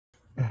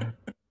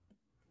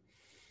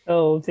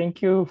So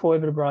thank you for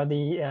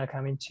everybody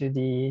coming to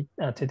the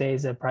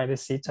today's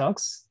privacy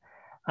talks.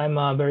 I'm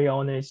very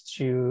honored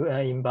to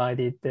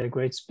invite the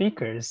great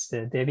speakers,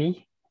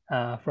 Debbie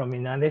from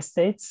United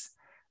States.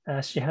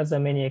 She has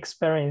many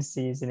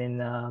experiences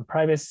in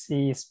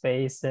privacy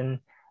space, and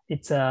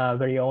it's a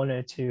very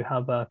honor to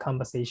have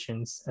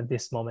conversations at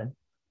this moment.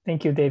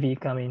 Thank you, Debbie,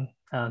 coming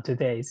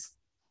today's.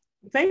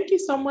 Thank you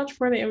so much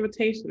for the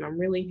invitation. I'm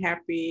really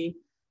happy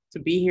to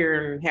be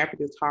here and happy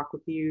to talk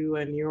with you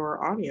and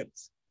your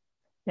audience.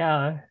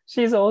 Yeah,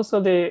 she's also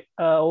the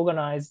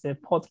organized the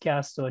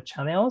podcast or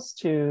channels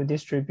to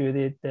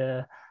distribute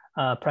the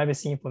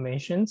privacy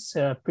information.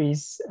 So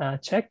please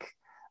check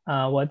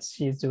what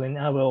she's doing.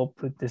 I will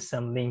put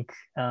some link.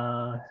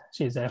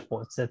 She's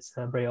efforts. That's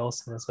very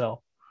awesome as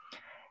well.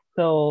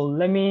 So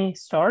let me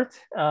start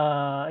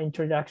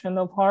introduction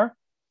of her.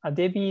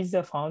 Debbie is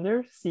the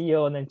founder,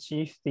 CEO, and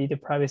Chief Data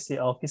Privacy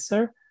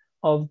Officer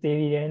of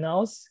Debbie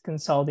Reynolds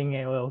Consulting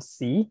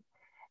LLC.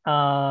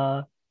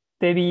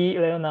 Debbie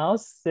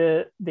Reynolds,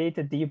 the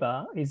data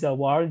diva, is a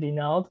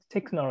world-renowned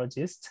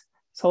technologist,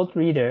 thought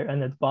leader,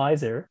 and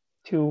advisor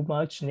to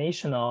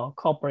multinational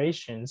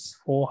corporations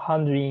for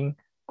handling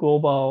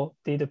global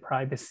data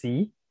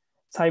privacy,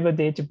 cyber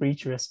data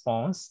breach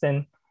response,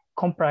 and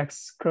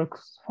complex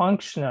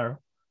cross-functional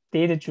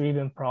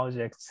data-driven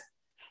projects.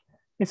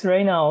 Ms.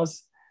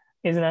 Reynolds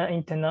is an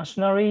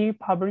internationally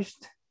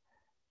published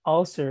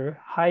author,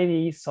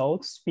 highly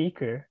sought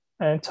speaker,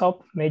 and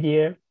top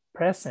media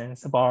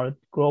presence about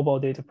global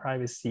data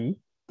privacy,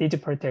 data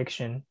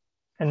protection,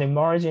 and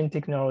emerging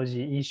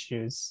technology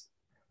issues.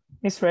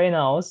 Ms.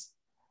 Reynolds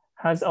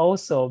has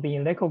also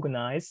been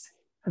recognized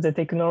as a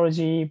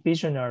technology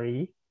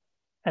visionary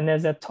and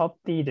as a top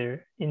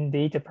leader in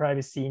data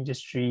privacy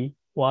industry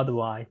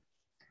worldwide.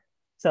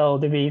 So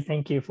Debbie,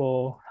 thank you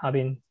for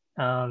having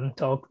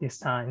talk these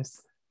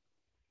times.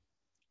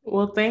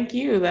 Well, thank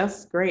you.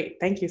 That's great.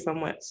 Thank you so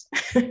much.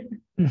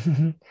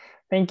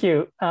 Thank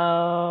you.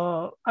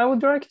 I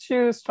would like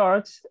to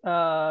start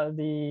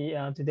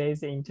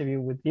today's interview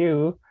with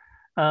you.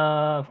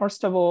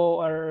 First of all,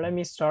 let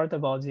me start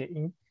about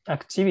the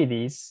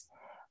activities.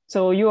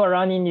 So you are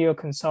running your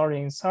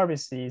consulting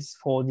services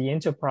for the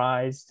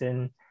enterprise,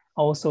 and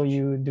also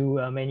you do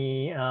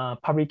many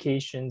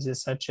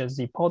publications such as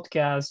the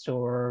podcast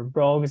or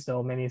blogs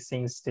or many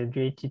things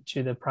related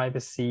to the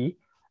privacy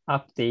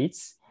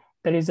updates.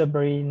 That is a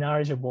very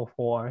knowledgeable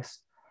for us.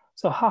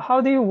 So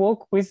how do you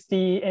work with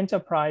the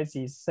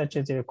enterprises such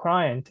as your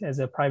client as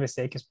a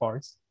privacy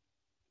expert?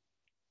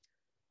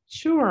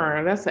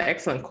 Sure, that's an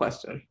excellent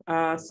question.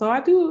 So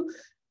I do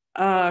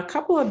a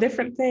couple of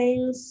different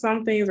things.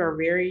 Some things are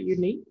very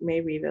unique,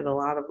 maybe that a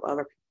lot of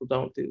other people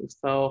don't do.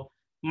 So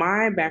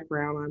my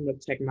background, I'm a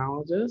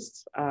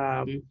technologist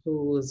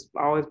who has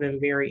always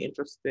been very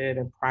interested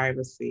in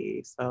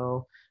privacy.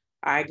 So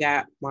I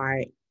got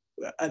my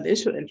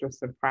initial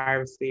interest in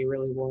privacy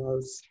really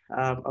was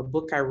a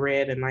book I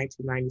read in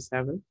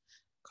 1997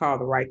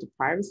 called The Right to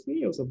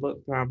Privacy. It was a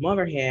book my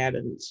mother had,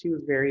 and she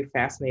was very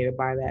fascinated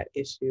by that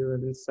issue.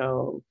 And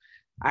so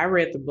I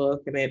read the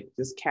book and it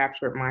just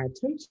captured my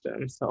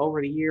attention. So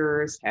over the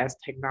years, as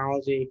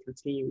technology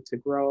continued to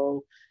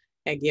grow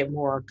and get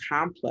more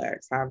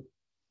complex, I've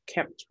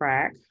kept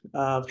track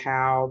of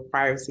how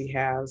privacy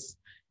has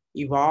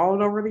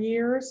evolved over the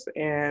years.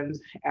 And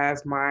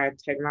as my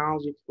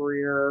technology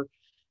career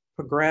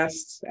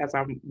progressed, as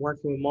I'm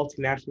working with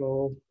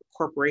multinational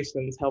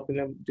corporations, helping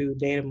them do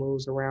data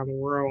moves around the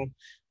world,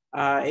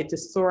 it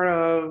just sort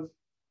of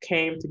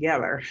came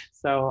together.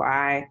 So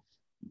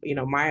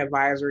my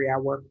advisory, I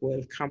work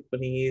with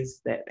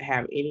companies that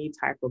have any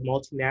type of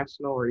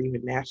multinational or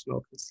even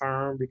national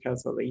concern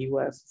because of the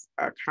US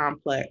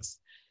complex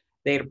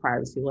data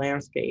privacy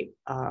landscape.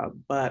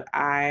 But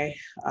I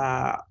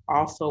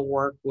also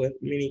work with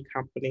many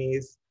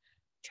companies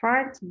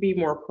trying to be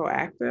more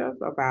proactive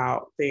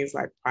about things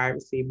like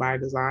privacy by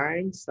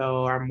design.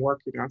 So I'm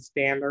working on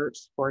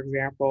standards, for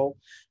example,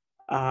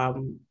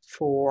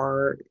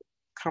 for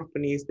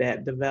companies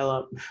that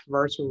develop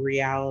virtual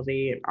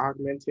reality and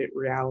augmented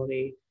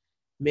reality,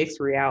 mixed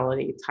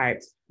reality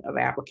types of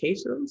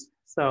applications.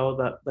 So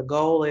the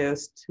goal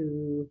is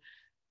to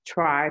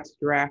try to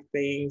draft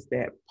things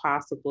that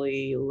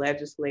possibly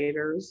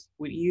legislators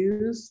would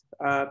use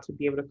to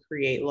be able to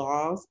create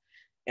laws,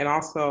 and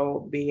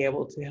also be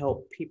able to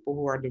help people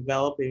who are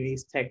developing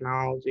these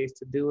technologies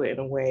to do it in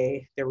a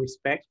way that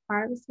respects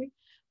privacy.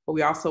 But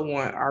we also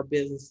want our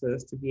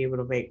businesses to be able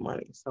to make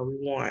money. So we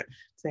want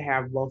to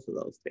have both of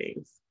those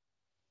things.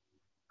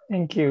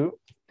 Thank you.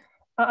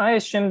 I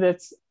assume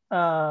that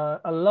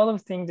a lot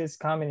of things is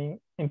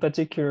coming, in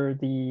particular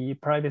the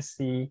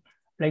privacy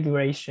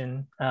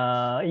regulation,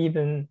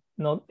 even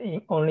not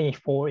only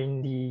for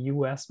in the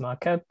US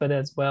market, but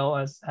as well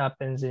as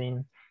happens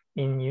in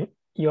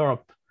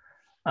Europe.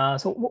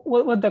 So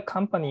what the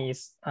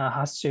companies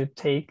has to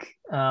take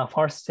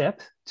first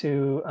step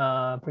to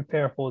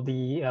prepare for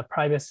the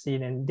privacy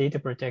and data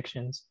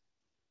protections?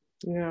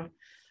 Yeah,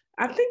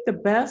 I think the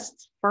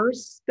best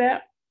first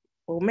step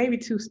well, maybe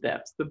two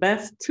steps. The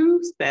best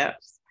two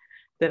steps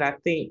that I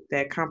think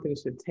that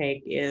companies should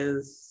take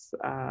is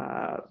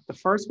the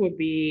first would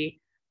be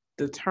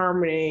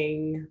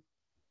determining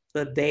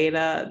the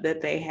data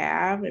that they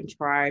have and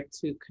try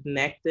to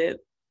connect it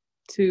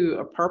to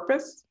a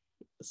purpose.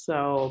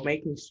 So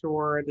making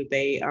sure that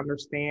they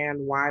understand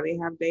why they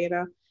have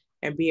data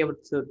and be able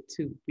to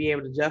be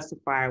able to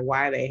justify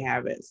why they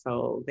have it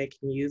so they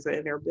can use it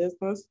in their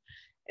business.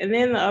 And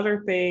then the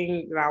other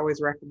thing that I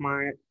always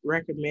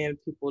recommend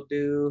people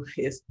do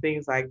is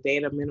things like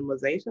data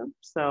minimization.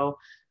 So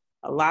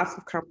lots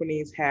of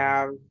companies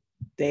have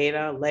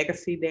data,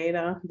 legacy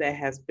data that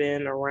has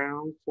been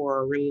around for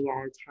a really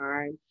long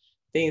time,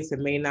 things that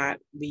may not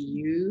be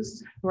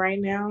used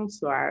right now.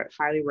 So I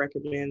highly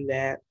recommend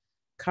that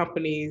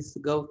companies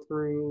go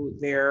through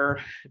their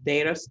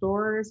data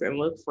stores and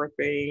look for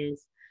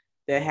things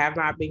that have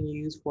not been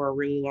used for a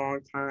really long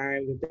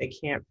time, that they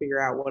can't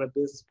figure out what a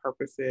business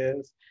purpose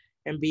is,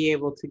 and be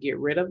able to get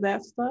rid of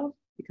that stuff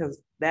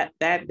because that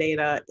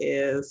data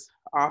is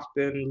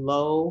often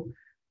low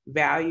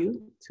value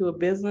to a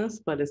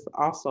business, but it's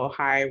also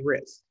high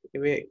risk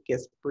if it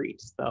gets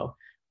breached. So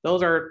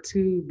those are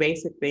two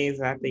basic things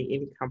that I think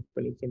any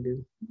company can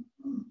do.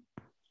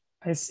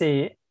 I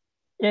see.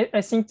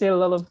 I think there are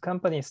a lot of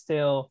companies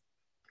still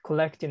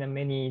collecting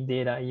many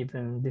data,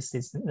 even this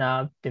is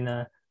not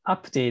been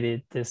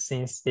updated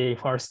since they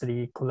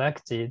firstly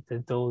collected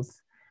those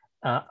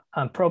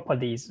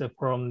properties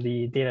from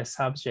the data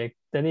subject.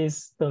 That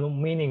is the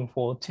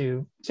meaningful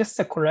to just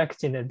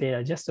collecting the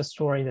data, just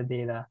storing the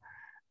data.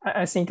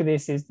 I think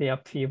this is the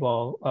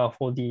upheaval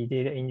for the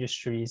data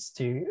industries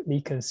to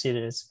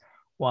reconsider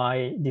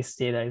why this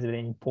data is very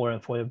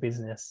important for the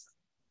business.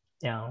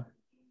 Yeah.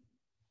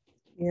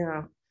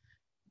 Yeah.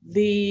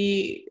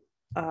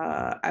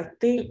 I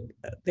think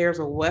there's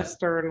a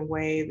Western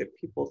way that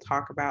people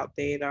talk about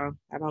data.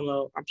 I don't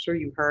know. I'm sure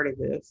you've heard of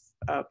this.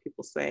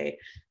 People say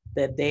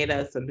that data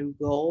is the new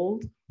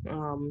gold.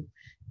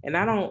 And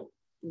I don't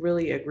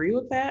really agree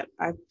with that.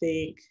 I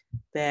think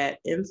that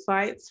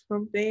insights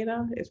from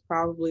data is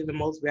probably the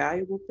most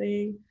valuable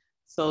thing.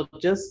 So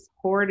just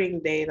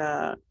hoarding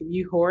data, if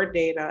you hoard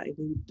data and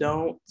you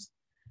don't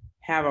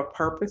have a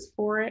purpose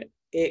for it,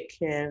 it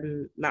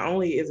can, not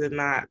only is it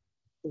not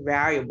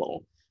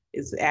valuable,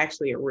 it's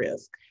actually a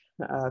risk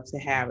to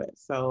have it.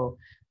 So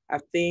I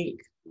think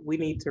we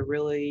need to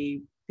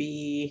really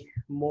be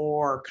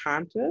more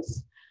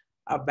conscious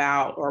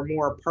about or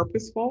more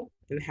purposeful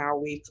in how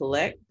we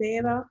collect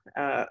data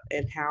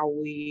and how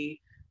we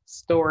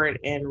store it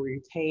and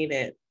retain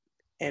it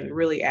and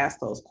really ask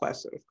those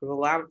questions. Because a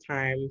lot of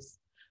times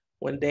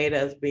when data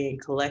is being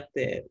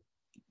collected,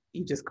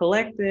 you just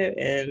collect it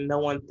and no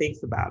one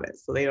thinks about it.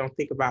 So they don't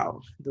think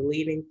about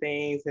deleting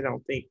things. They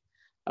don't think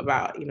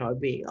about,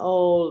 it being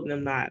old and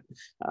them not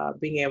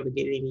being able to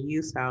get any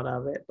use out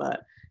of it.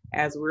 But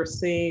as we're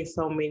seeing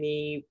so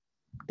many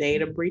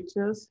data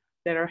breaches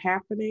that are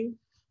happening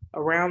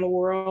around the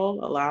world,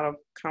 a lot of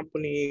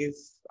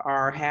companies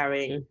are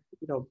having,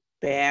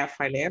 bad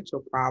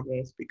financial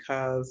problems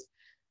because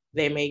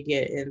they may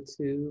get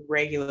into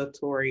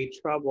regulatory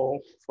trouble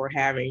for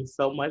having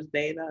so much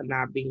data and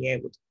not being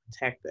able to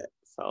protect it.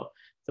 So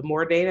the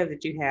more data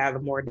that you have,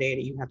 the more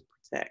data you have to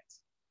protect.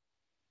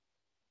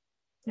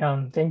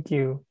 Thank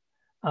you.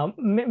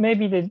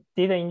 Maybe the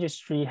data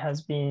industry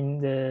has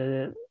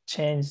been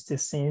changed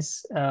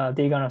since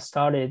they're gonna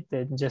start it.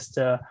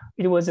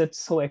 It was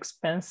so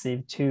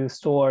expensive to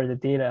store the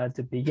data at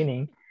the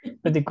beginning,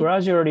 but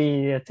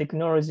gradually the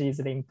technology is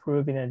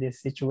improving in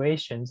these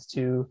situations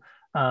to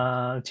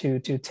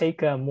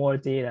take more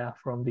data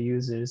from the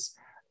users.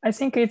 I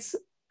think it's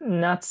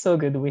not so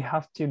good. We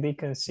have to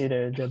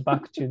reconsider the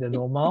back to the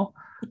normal.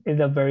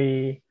 It's a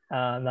very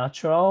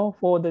natural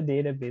for the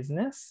data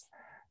business.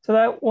 So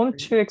I want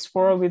to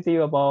explore with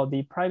you about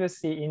the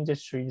privacy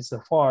industry so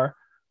far.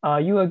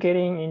 You are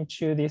getting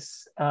into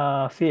this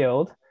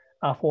field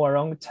for a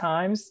long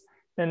times.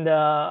 And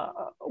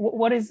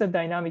what is the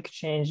dynamic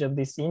change of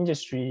this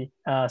industry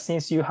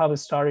since you have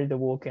started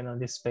working on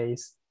this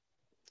space?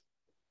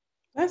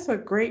 That's a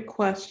great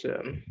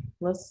question.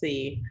 Let's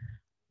see.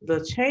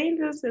 The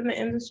changes in the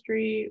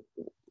industry,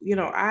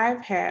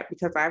 I've had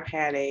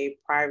a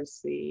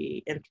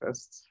privacy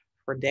interest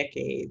for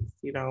decades,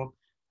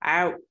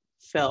 I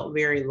felt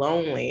very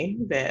lonely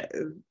that,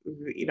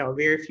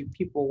 very few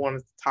people wanted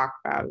to talk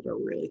about it or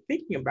really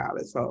thinking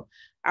about it. So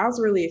I was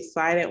really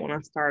excited when I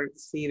started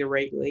to see the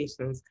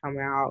regulations come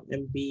out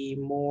and be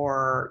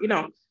more,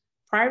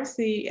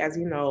 privacy, as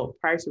you know,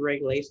 privacy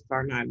regulations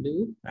are not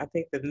new. I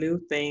think the new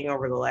thing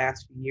over the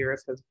last few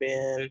years has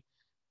been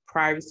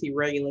privacy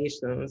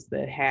regulations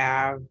that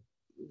have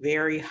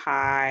very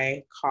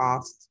high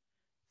cost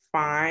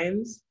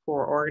fines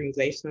for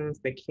organizations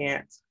that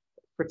can't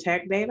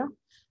protect data.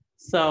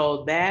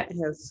 So that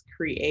has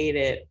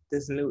created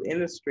this new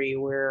industry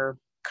where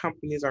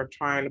companies are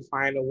trying to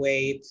find a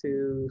way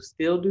to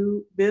still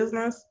do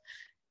business,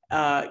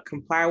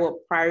 comply with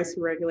privacy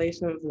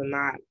regulations and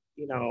not,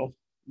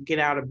 get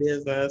out of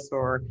business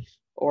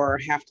or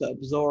have to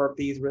absorb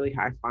these really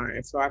high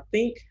fines. So I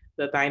think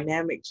the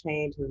dynamic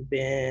change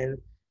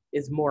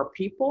is more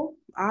people,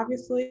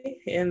 obviously,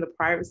 in the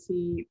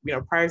privacy.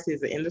 Privacy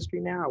is an industry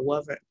now. It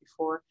wasn't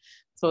before.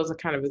 So it's a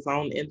kind of its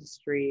own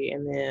industry.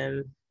 And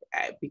then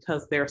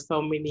because there are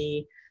so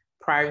many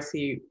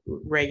privacy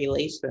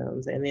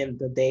regulations, and then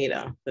the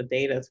data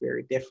is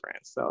very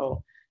different.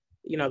 So,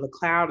 the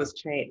cloud has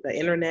changed, the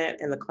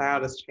internet and the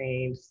cloud has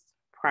changed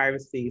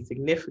privacy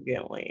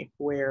significantly,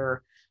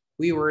 where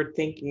we were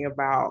thinking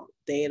about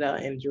data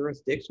in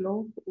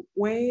jurisdictional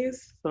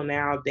ways. So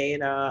now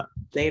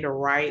data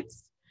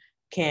rights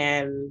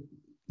can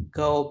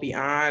go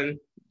beyond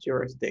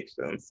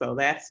jurisdiction. So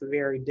that's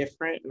very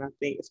different. And I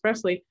think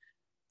especially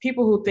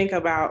people who think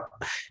about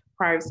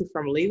privacy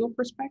from a legal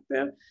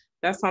perspective,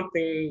 that's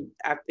something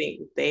I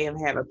think they have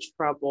had a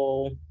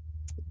trouble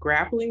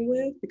grappling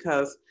with,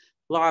 because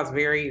law is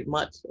very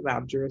much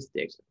about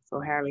jurisdiction. So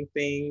having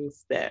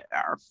things that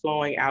are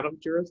flowing out of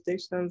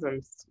jurisdictions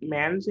and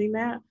managing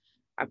that,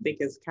 I think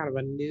is kind of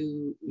a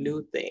new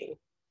thing.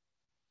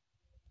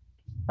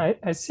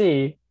 I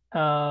see.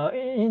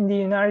 In the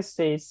United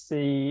States,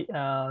 the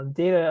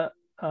data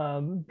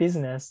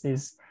business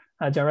is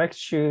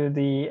direct to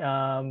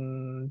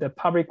the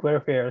public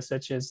welfare,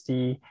 such as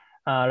the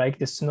like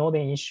the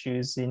Snowden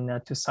issues in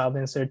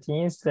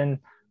 2013, then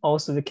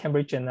also the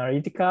Cambridge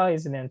Analytica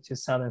is in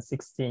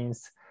 2016.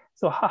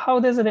 So how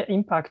does it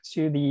impact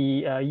to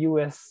the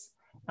U.S.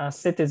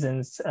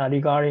 Citizens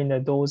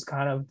regarding those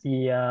kind of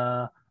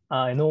the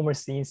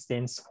enormous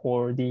incidents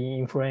for the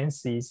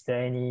influences,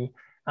 any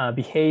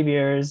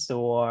behaviors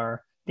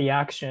or the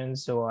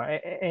actions or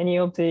any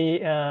of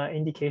the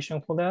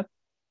indication for that?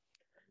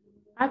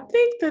 I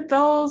think that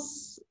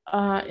those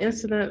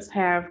incidents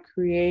have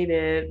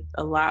created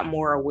a lot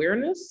more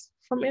awareness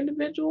from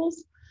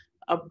individuals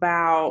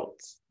about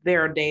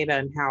their data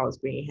and how it's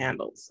being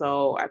handled.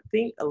 So I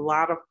think a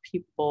lot of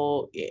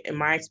people, in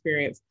my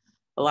experience,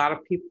 a lot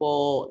of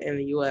people in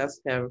the US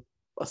have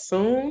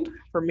assumed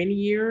for many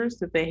years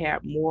that they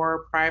have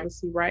more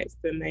privacy rights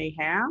than they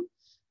have.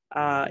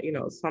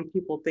 Some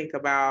people think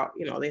about,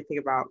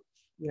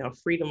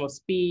 freedom of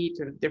speech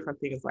and different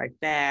things like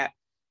that.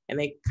 And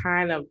they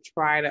kind of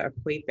try to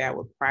equate that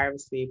with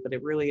privacy, but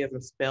it really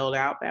isn't spelled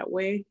out that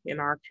way in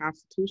our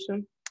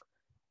Constitution.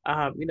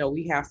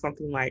 We have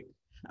something like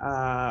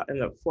in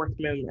the Fourth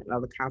Amendment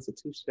of the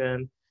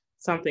Constitution,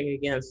 something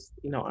against,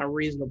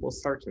 unreasonable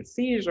search and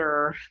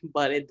seizure,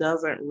 but it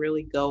doesn't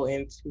really go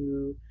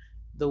into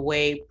the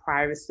way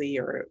privacy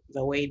or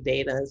the way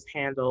data is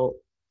handled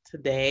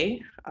today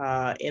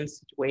in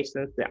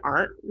situations that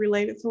aren't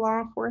related to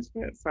law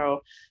enforcement.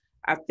 So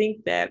I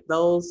think that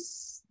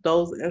those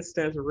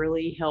incidents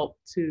really help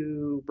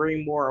to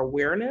bring more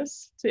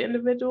awareness to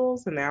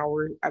individuals. And now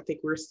I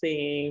think we're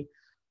seeing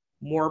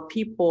more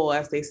people,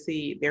 as they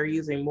see they're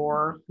using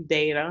more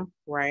data,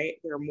 right?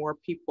 There are more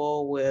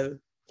people with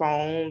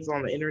phones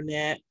on the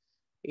internet.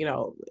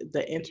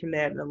 The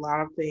internet and a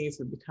lot of things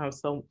have become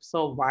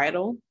so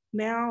vital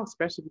now,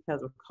 especially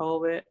because of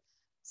COVID.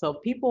 So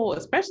people,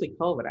 especially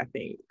COVID, I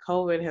think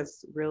COVID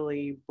has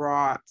really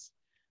brought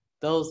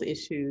those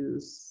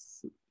issues,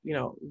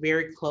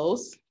 very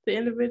close to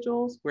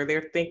individuals, where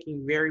they're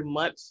thinking very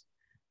much,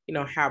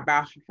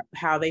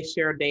 how they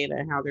share data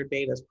and how their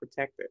data is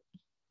protected.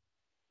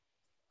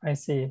 I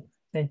see.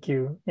 Thank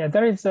you. Yeah,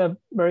 that is a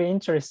very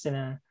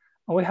interesting.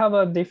 We have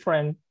a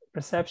different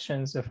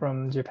perceptions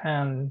from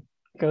Japan,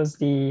 because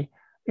it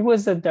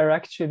was a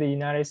direct to the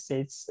United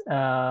States,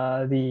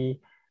 the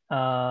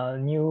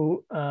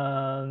new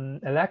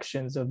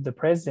elections of the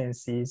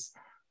presidencies.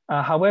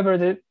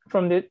 However,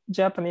 from the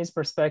Japanese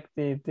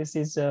perspective, this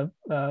is a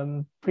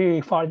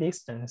pretty far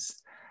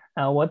distance.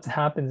 What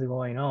happens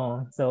going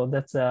on? So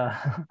that's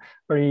a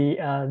very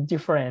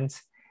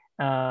different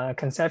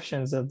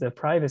conceptions of the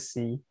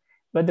privacy.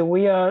 But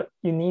we are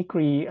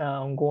uniquely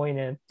ongoing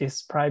at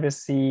this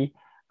privacy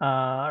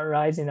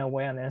rising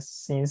awareness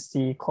since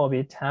the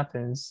COVID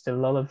happens. A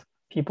lot of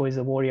people is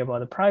worried about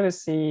the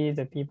privacy.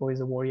 The people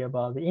is worried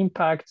about the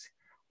impact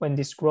when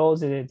this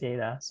grows the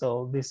data.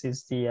 So this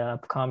is the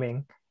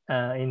upcoming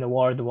in the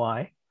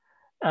worldwide.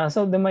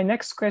 So my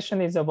next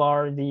question is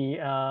about the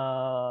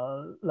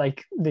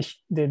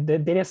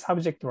data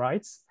subject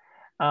rights,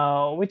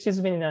 which has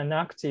been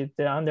enacted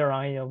the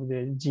underlying of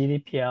the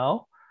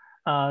GDPR.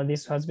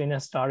 This has been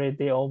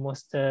started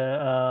almost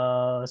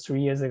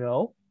 3 years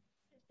ago.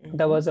 Mm-hmm.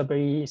 That was a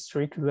very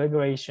strict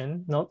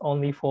regulation, not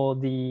only for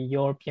the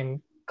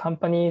European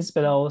companies,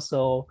 but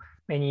also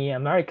many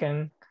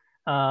American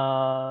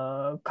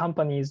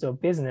companies or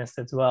business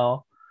as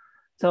well.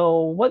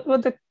 So what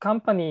the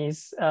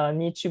companies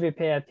need to be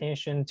pay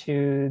attention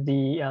to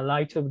the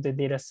light of the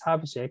data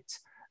subject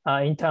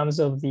in terms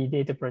of the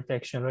data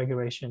protection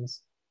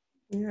regulations?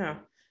 Yeah,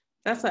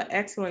 that's an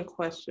excellent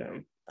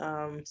question.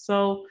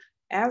 So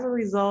as a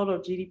result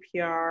of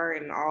GDPR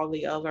and all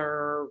the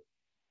other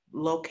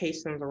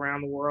locations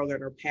around the world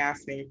that are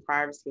passing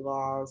privacy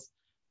laws,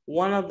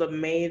 one of the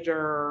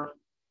major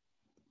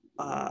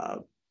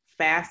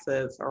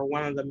facets, or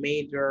one of the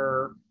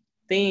major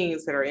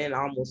things that are in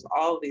almost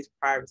all of these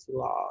privacy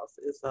laws,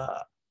 is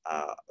a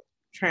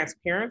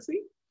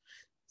transparency.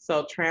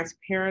 So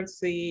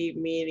transparency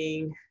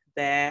meaning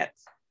that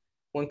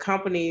when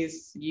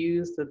companies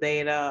use the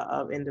data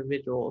of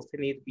individuals, they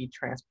need to be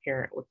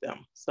transparent with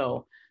them.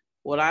 So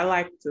what I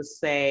like to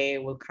say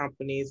with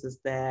companies is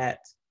that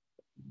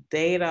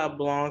data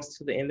belongs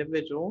to the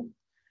individual,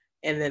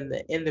 and then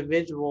the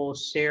individual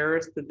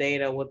shares the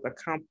data with the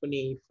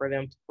company for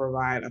them to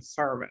provide a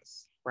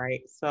service,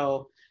 right?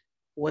 So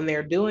when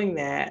they're doing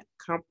that,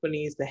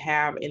 companies that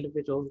have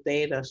individuals'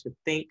 data should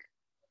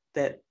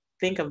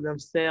think of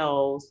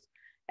themselves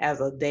as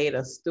a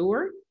data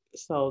steward.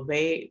 So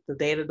the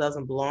data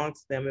doesn't belong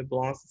to them, it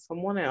belongs to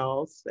someone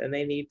else, and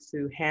they need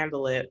to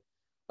handle it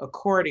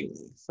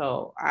accordingly.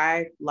 So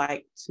I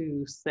like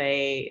to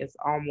say it's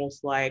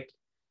almost like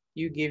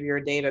you give your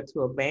data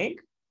to a bank,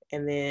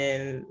 and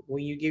then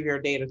when you give your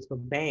data to a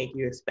bank,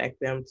 you expect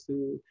them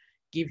to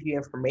give you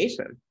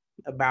information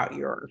about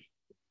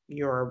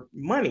your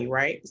money,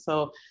 right?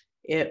 So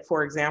if,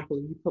 for example,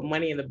 you put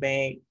money in the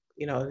bank,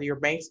 you know, your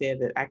bank said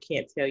that I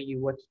can't tell you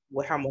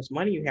what how much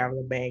money you have in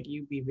the bank,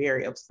 you'd be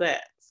very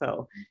upset.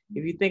 So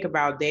if you think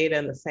about data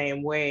in the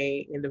same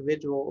way,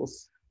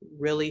 individuals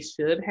really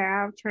should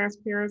have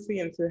transparency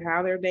into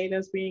how their data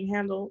is being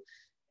handled.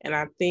 And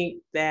I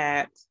think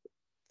that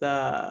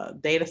the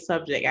data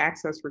subject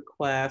access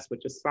request,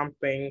 which is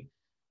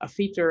a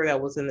feature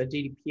that was in the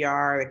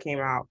GDPR that came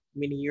out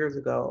many years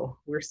ago,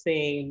 we're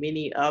seeing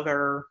many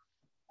other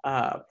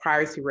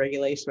privacy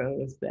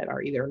regulations that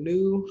are either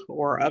new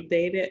or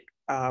updated,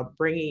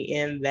 bringing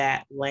in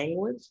that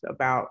language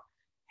about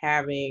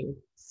having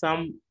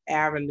some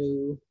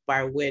avenue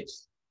by which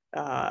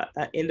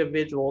an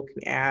individual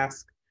can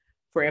ask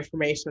for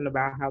information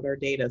about how their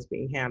data is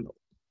being handled.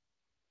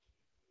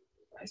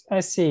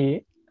 I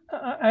see.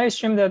 I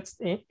assume that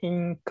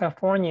in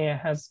California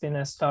has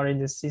been started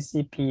the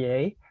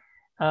CCPA,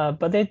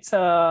 but it's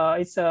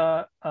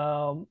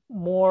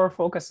more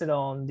focused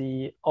on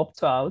the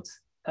opt-out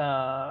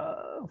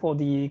for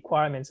the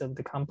requirements of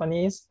the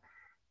companies.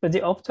 But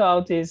the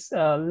opt-out is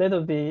a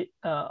little bit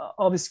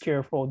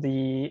obscure for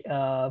the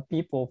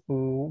people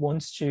who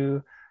wants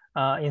to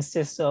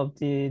insist of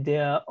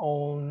their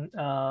own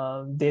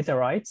data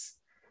rights.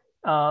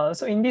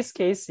 So in these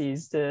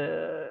cases,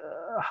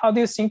 how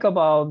do you think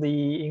about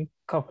in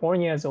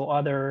California's or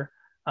other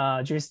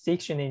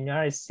jurisdiction in the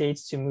United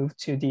States to move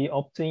to the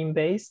opt-in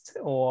based,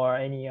 or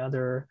any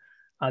other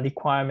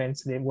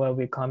requirements that will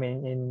be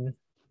coming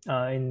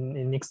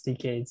in next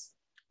decades?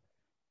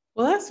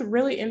 Well, that's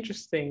really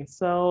interesting.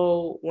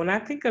 So when I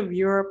think of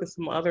Europe and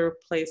some other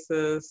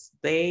places,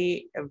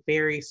 they are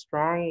very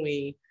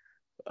strongly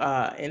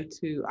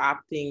into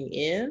opting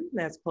in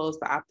as opposed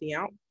to opting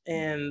out.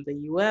 In the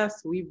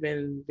US, we've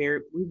been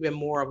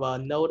more of a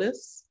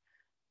notice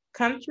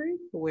country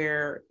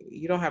where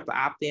you don't have to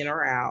opt in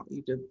or out.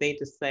 They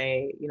just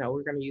say, you know,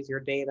 we're going to use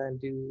your data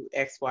and do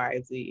X, Y,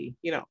 Z.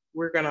 You know,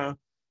 we're going to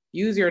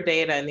use your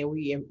data, and then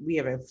we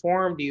have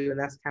informed you, and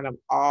that's kind of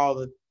all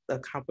the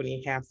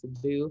company has to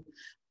do.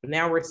 But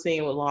now we're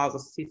seeing with laws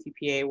of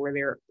CCPA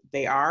where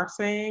they are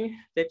saying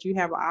that you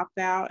have an opt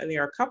out, and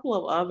there are a couple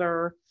of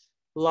other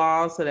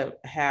laws that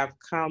have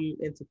come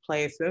into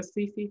place since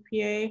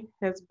CCPA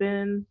has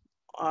been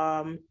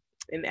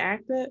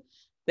enacted.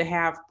 They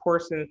have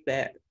portions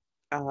that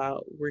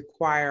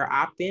require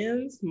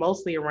opt-ins,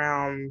 mostly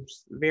around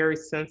very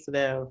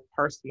sensitive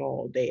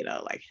personal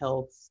data like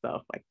health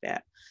stuff like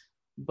that.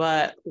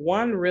 But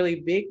one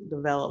really big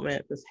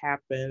development that's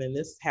happened, and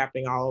this is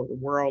happening all over the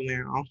world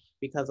now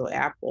because of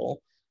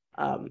Apple.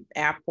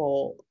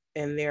 Apple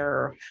in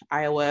their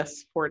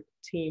iOS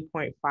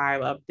 14.5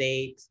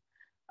 update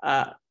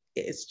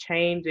is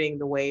changing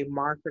the way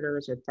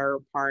marketers or third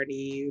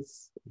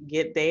parties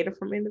get data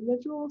from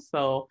individuals.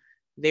 So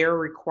they're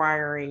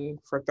requiring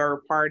for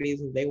third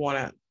parties, if they want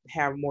to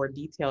have more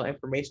detailed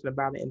information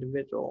about an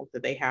individual,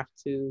 that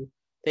the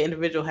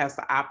individual has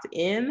to opt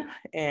in.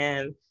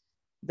 And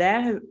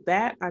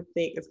that I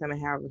think is going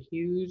to have a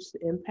huge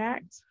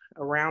impact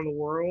around the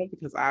world,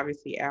 because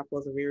obviously Apple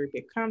is a very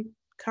big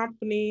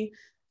company.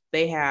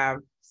 They have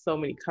so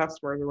many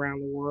customers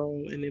around the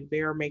world, and if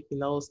they're making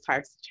those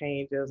types of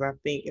changes, I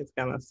think it's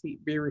going to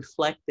be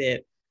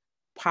reflected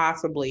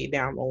possibly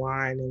down the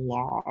line in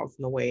laws,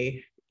 in the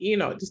way, you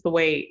know, just the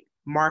way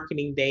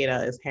marketing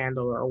data is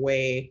handled, or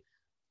way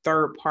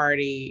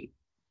third-party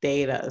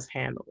data is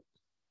handled.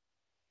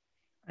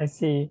 I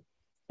see.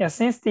 Yeah,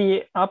 since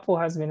the Apple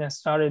has been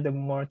started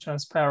more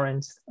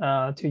transparent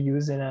to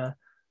using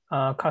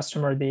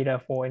customer data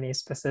for any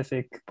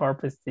specific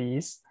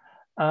purposes,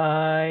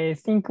 I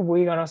think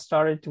we're gonna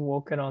start to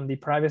work on the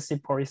privacy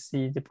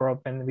policy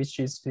development, which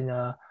is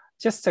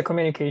just a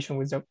communication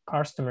with the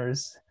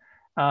customers.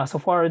 So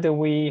far that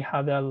we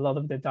had a lot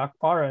of the dark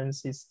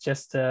patterns, it's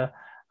just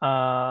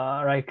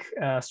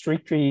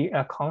strictly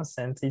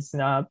consent. It's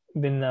not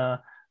been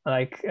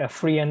like a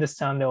free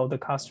understanding of the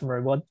customer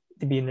what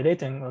to be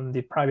written on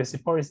the privacy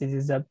policies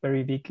is a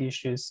very big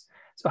issues.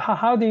 So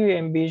how do you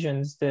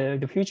envision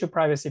the future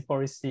privacy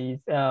policy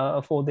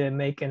for the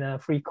making a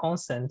free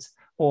consent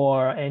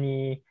or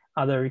any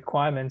other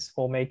requirements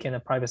for making a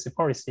privacy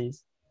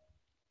policies?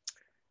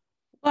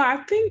 Well,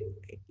 I think,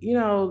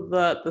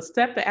 the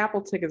step that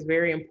Apple took is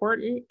very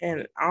important.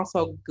 And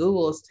also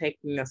Google is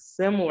taking a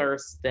similar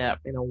step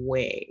in a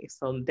way.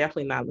 So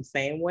definitely not the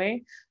same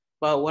way.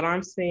 But what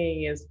I'm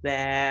saying is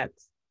that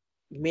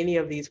many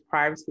of these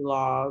privacy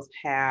laws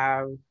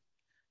have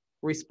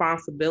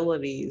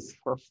responsibilities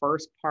for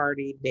first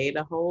party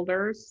data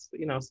holders.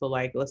 So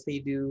like, let's say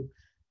you do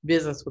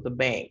business with a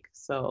bank.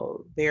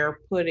 So they're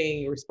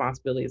putting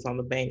responsibilities on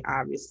the bank,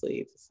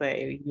 obviously, to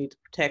say you need to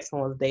protect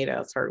someone's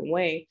data a certain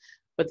way.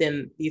 But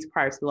then these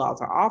privacy laws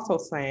are also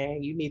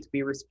saying you need to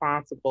be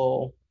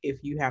responsible if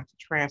you have to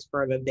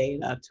transfer the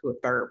data to a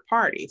third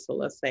party. So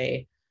let's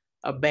say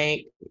a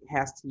bank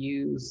has to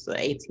use the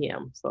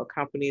ATM. So a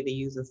company that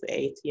uses the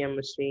ATM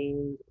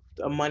machine,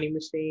 a money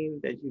machine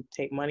that you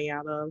take money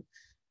out of,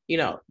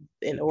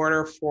 in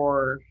order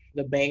for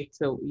the bank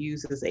to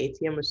use this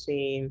ATM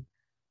machine,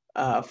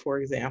 for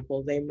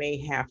example, they may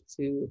have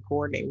to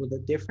coordinate with a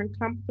different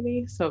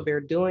company. So if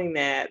they're doing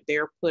that,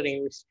 they're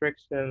putting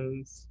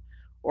restrictions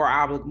or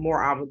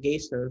more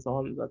obligations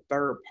on the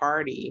third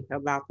party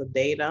about the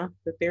data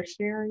that they're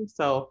sharing.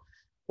 So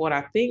what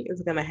I think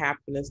is going to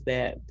happen is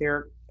that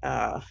they're,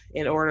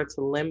 in order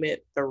to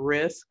limit the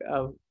risk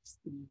of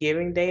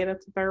giving data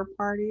to third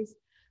parties,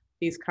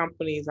 these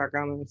companies are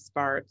going to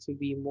start to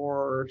be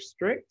more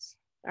strict,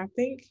 I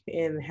think,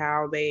 in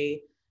how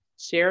they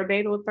share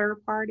data with third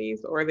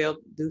parties, or they'll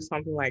do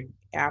something like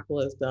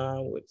Apple has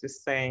done, which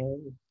is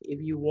saying, if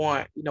you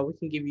want, we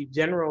can give you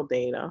general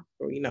data,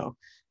 or,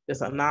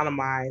 just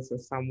anonymized in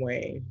some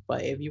way.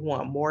 But if you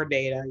want more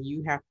data,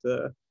 you have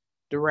to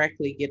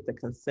directly get the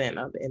consent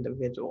of the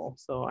individual.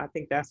 So I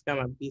think that's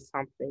going to be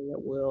something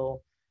that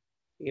will,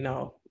 you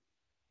know,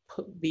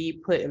 be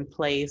put in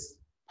place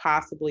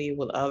possibly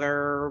with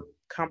other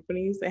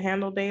companies that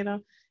handle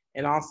data.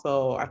 And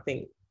also, I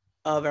think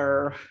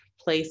other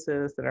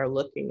places that are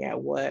looking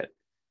at what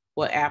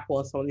Apple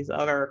and some of these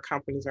other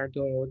companies are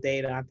doing with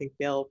data, I think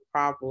they'll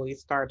probably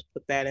start to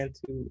put that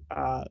into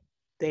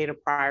data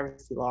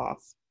privacy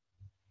laws.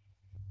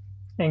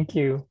 Thank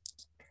you.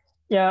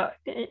 Yeah,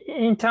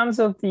 in terms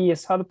of the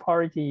third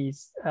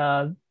parties,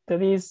 that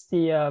is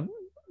the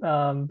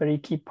very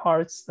key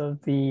parts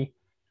of the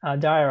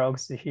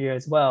dialogues here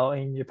as well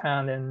in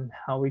Japan, and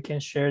how we can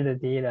share the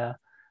data.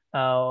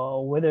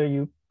 Whether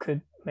you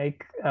could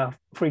make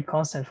free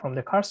consent from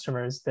the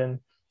customers, then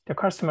the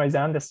customer's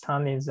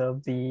understandings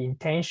of the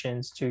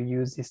intentions to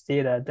use this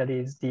data, that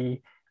is the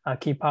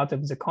key part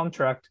of the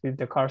contract with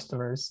the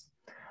customers.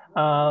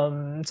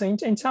 So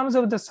in terms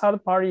of the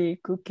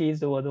third-party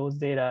cookies or those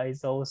data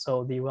is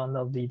also the one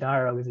of the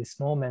dialogue this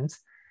moment.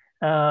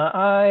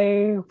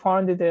 I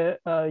found that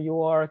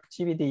your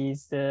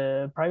activities,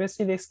 the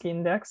privacy risk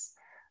index,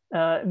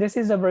 this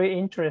is a very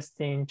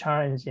interesting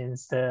challenge in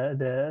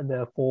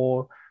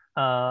for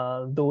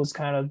those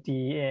kind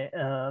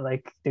of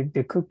like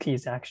the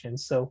cookies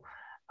actions. So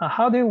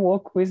how do you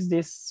work with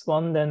this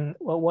one? Then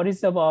what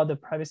is about the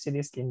privacy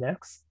risk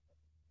index?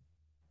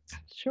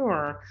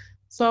 Sure.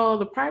 So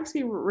the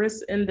privacy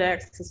risk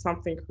index is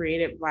something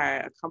created by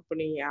a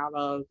company out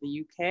of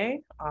the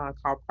UK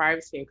called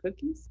Privacy and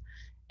Cookies.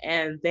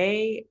 And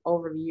they,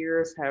 over the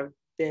years, have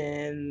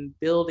been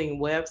building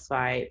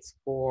websites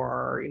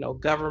for,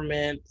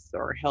 governments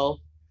or health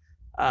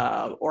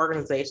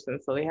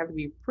organizations. So they have to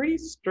be pretty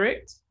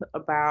strict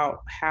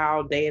about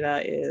how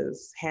data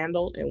is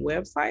handled in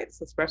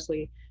websites,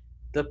 especially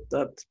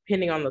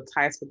depending on the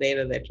types of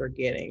data that you're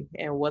getting.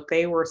 And what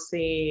they were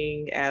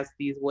seeing as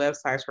these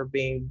websites were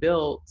being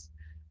built,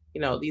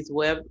 these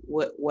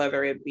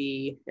whether it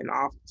be an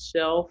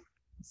off-the-shelf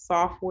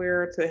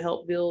software to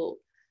help build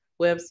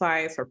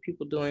websites, or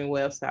people doing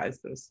websites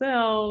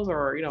themselves,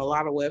 or a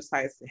lot of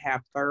websites that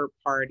have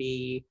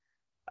third-party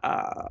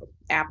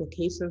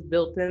applications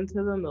built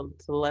into them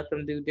to let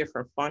them do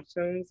different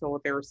functions. And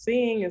what they were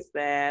seeing is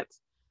that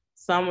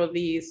some of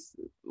these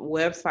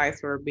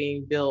websites that are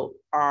being built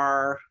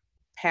are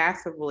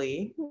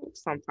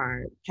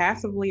sometimes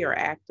passively or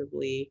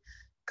actively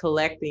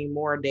collecting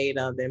more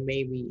data than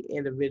maybe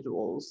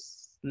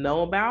individuals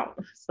know about.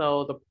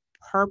 So the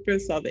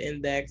purpose of the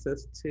index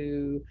is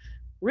to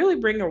really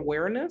bring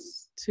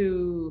awareness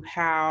to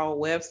how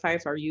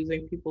websites are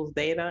using people's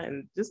data,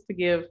 and just to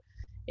give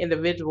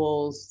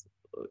individuals,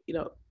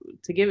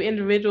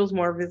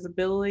 more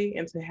visibility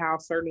into how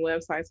certain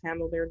websites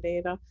handle their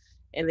data.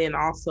 And then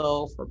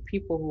also for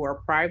people who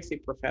are privacy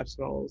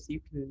professionals, you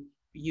can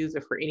use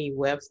it for any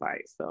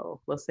website.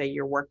 So let's say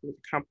you're working with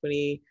a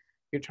company,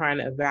 you're trying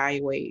to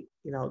evaluate,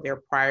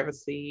 their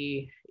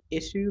privacy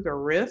issues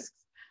or risks.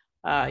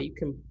 You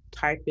can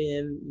type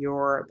in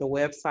the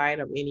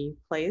website of any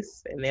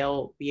place, and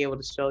they'll be able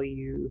to show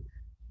you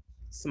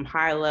some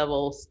high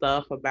level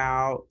stuff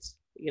about,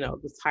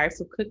 the types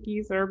of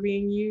cookies that are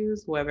being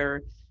used,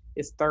 whether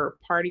it's third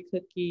party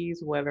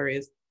cookies, whether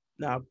it's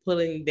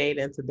putting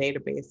data into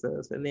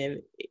databases. And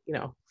then,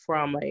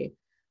 from a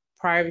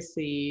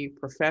privacy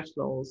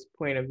professional's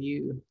point of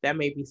view, that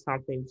may be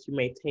something that you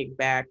may take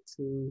back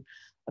to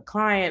a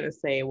client and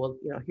say, well,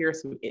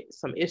 here's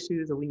some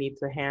issues that we need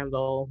to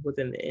handle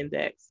within the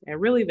index. And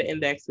really the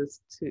index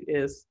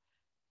is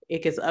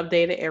it gets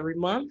updated every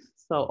month.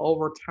 So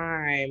over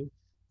time,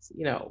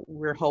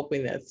 we're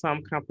hoping that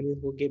some companies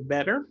will get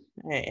better,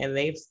 and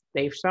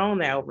they've shown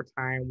that over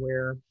time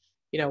where,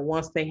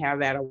 once they have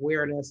that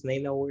awareness and they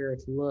know where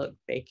to look,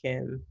 they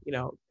can,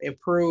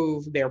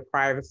 improve their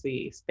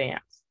privacy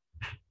stance.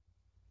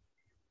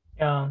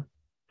 Yeah.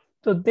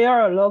 So there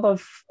are a lot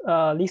of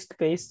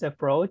risk-based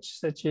approach,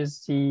 such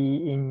as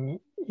in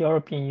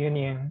European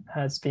Union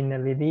has been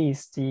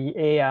released the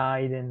AI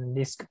and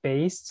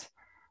risk-based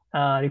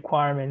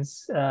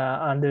requirements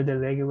under the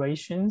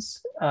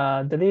regulations.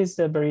 That is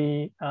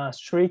very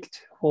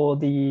strict for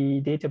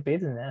the data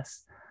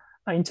business.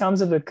 In terms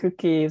of the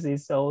cookies,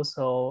 it's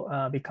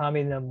also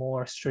becoming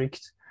more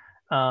strict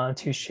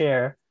to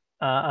share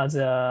as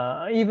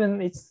a,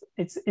 even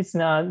it's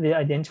not the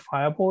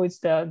identifiable, it's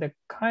the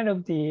kind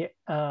of the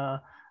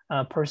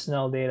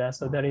personal data.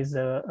 So that is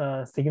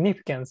a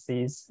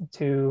significances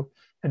to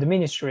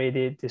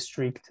administrative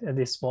district at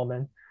this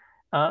moment.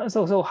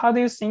 So how do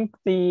you think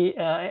the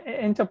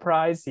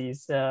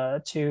enterprises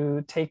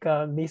to take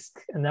a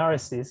risk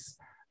analysis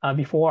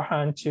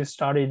beforehand to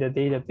start the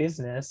data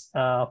business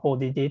for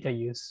the data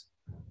use?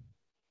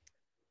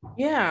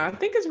 Yeah, I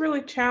think it's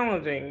really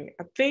challenging.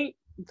 I think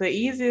the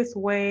easiest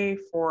way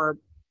for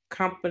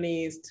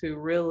companies to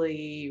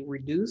really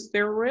reduce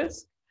their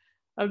risk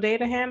of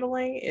data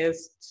handling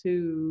is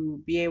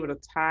to be able to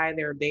tie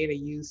their data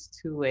use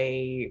to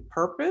a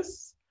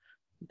purpose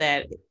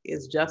that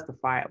is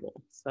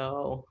justifiable.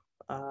 So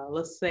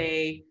let's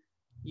say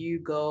you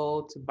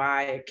go to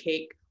buy a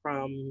cake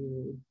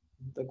from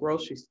the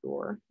grocery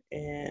store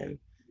and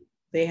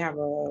they have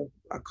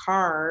a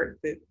card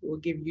that will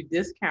give you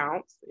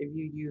discounts if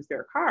you use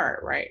their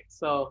card, right?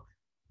 So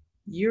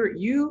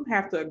you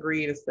have to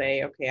agree to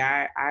say, okay,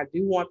 I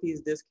do want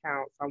these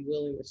discounts. I'm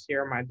willing to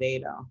share my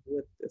data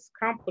with this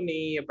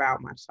company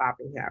about my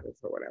shopping habits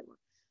or whatever.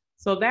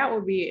 So that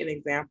would be an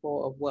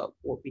example of what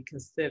would be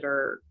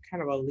considered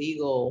kind of a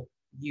legal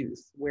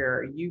use,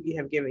 where you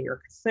have given your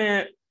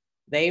consent,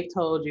 they've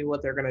told you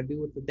what they're going to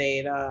do with the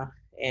data,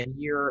 and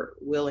you're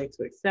willing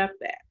to accept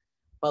that.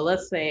 But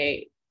let's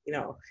say, you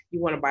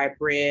want to buy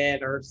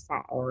bread or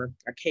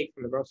a cake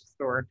from the grocery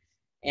store,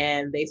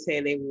 and they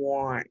say they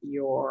want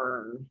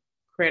your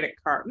credit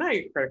card, not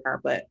your credit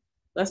card, but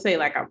let's say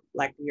like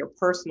your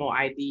personal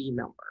ID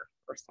number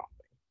or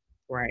something,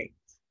 right?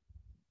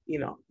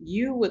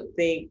 You would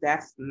think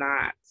that's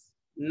not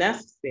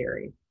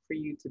necessary for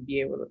you to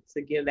be able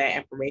to give that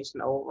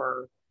information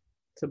over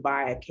to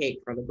buy a cake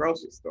from the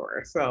grocery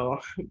store. So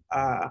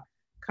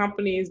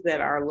companies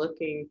that are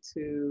looking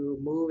to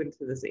move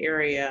into this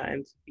area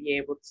and to be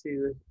able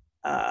to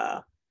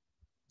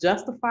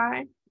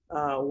justify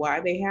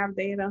why they have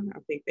data, I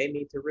think they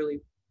need to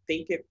really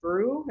think it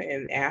through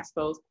and ask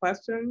those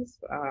questions.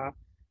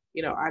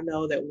 I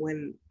know that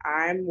when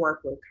I'm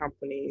working with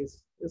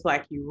companies, it's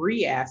like you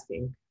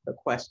re-asking the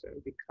question,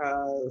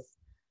 because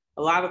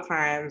a lot of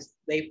times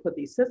they put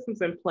these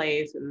systems in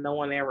place and no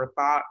one ever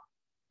thought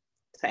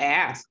to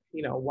ask,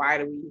 why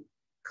do we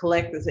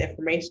collect this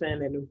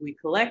information? And if we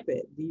collect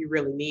it, do you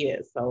really need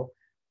it? So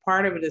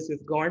part of it is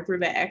just going through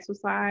that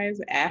exercise,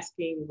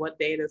 asking what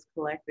data is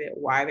collected,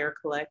 why they're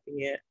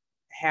collecting it,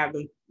 have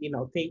them,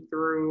 think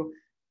through,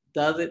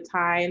 does it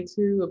tie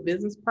into a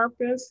business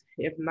purpose?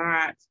 If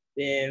not,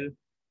 then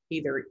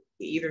either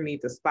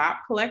need to stop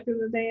collecting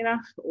the data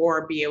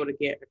or be able to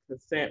get the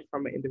consent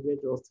from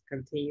individuals to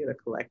continue to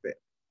collect it.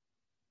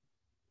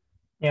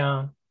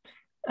 Yeah,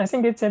 I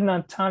think it's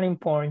a turning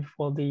point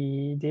for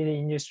the data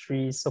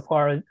industry. So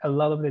far, a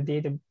lot of the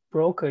data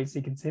brokers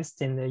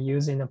exist in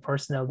using the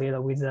personal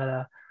data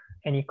without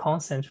any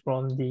consent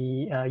from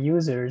the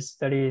users.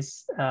 That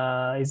is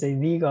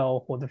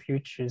illegal for the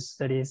futures.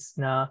 That is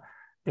not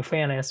the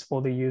fairness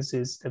for the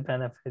users, the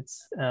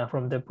benefits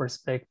from the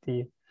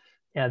perspective.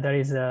 Yeah, that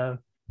is the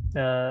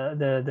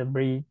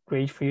very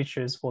great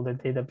futures for the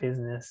data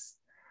business.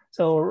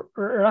 So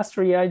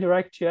lastly, I'd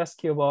like to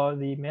ask you about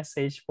the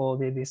message for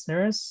the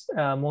listeners.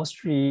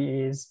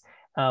 Mostly is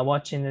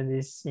watching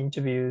these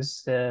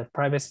interviews, the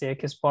privacy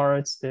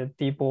experts, the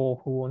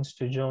people who want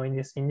to join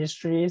these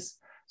industries.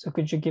 So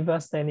could you give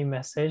us any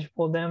message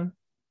for them?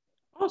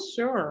 Oh,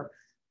 sure.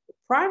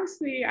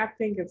 Privacy, I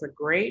think, is a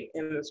great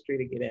industry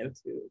to get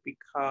into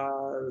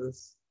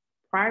because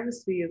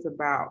privacy is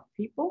about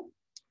people.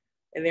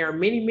 And there are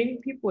many, many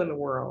people in the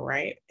world,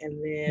 right?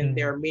 And then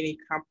there are many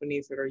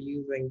companies that are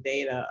using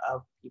data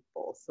of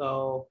people.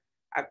 So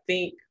I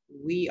think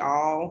we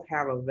all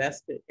have a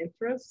vested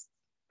interest,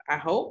 I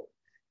hope,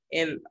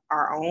 in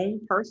our own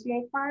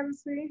personal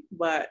privacy.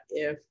 But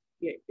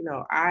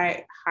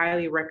I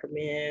highly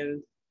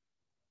recommend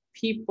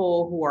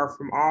people who are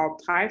from all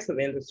types of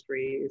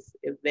industries,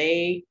 if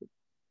they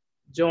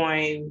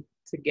join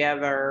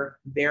together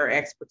their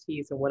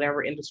expertise in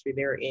whatever industry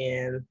they're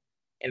in,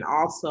 and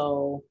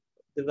also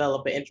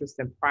develop an interest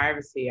in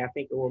privacy, I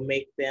think it will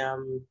make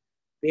them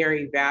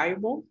very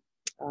valuable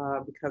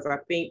because I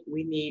think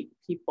we need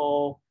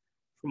people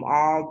from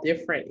all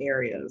different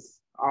areas,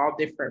 all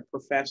different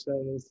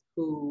professions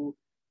who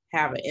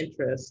have an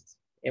interest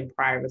in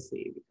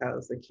privacy,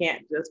 because it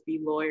can't just be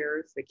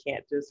lawyers, it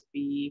can't just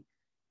be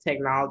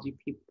technology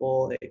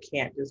people, it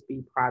can't just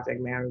be project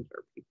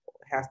manager people.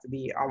 It has to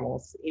be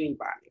almost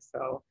anybody.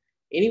 So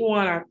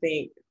anyone, I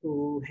think,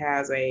 who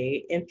has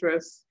a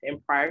interest in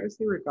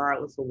privacy,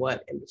 regardless of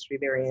what industry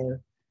they're in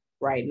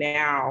right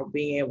now,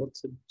 being able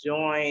to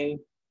join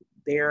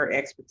their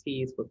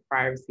expertise with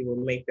privacy will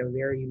make them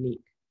very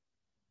unique.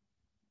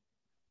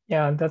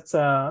 Yeah, that's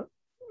a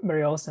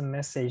very awesome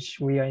message.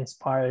 We are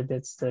inspired.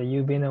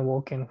 You've been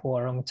working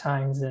for a long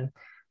time, and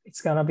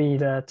it's gonna be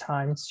the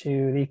time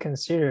to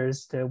reconsider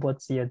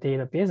what's the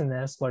data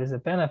business, what is the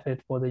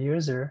benefit for the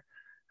user.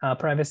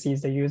 Privacy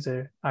is the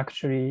user.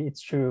 Actually,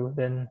 it's true.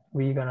 Then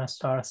we're gonna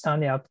start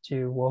standing up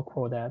to work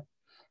for that.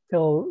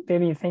 So,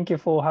 Debbie, thank you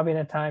for having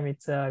the time.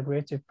 It's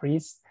great to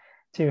please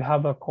to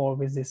have a call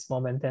with this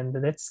moment, and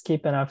let's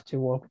keep enough to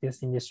work with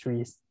these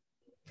industries.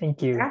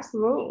 Thank you.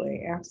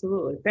 Absolutely,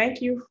 absolutely.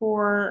 Thank you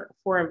for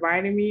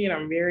inviting me, and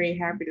I'm very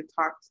happy to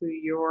talk to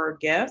your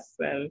guests.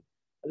 And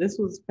this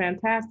was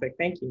fantastic.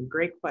 Thank you.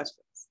 Great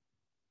questions.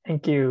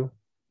 Thank you.